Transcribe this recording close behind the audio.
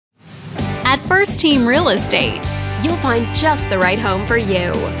At First Team Real Estate, you'll find just the right home for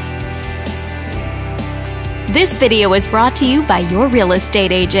you. This video is brought to you by your real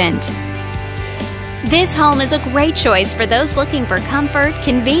estate agent. This home is a great choice for those looking for comfort,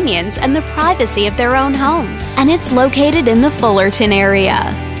 convenience, and the privacy of their own home. And it's located in the Fullerton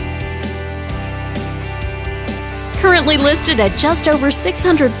area. Currently listed at just over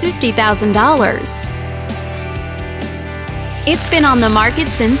 $650,000. It's been on the market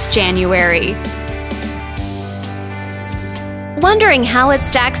since January. Wondering how it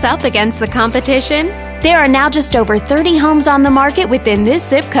stacks up against the competition? There are now just over 30 homes on the market within this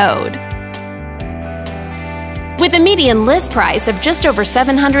zip code. With a median list price of just over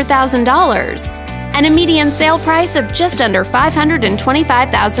 $700,000 and a median sale price of just under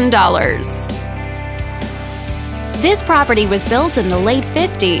 $525,000. This property was built in the late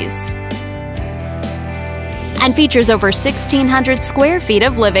 50s and features over 1,600 square feet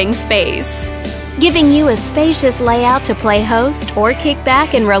of living space, giving you a spacious layout to play host or kick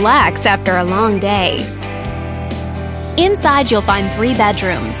back and relax after a long day. Inside, you'll find 3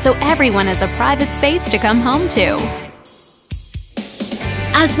 bedrooms, so everyone has a private space to come home to,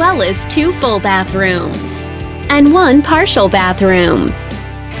 as well as 2 full bathrooms and 1 partial bathroom.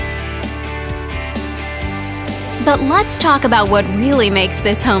 But let's talk about what really makes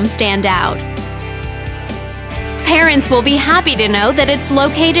this home stand out. Parents will be happy to know that it's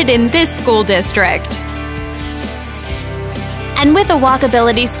located in this school district. And with a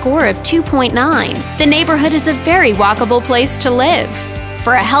walkability score of 2.9, the neighborhood is a very walkable place to live.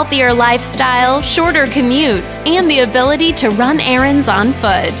 For a healthier lifestyle, shorter commutes, and the ability to run errands on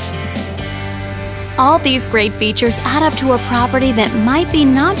foot. All these great features add up to a property that might be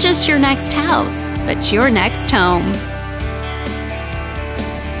not just your next house, but your next home.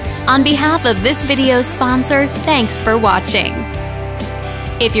 On behalf of this video's sponsor, thanks for watching.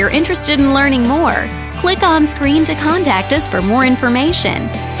 If you're interested in learning more, click on screen to contact us for more information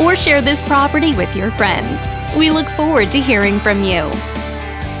or share this property with your friends. We look forward to hearing from you.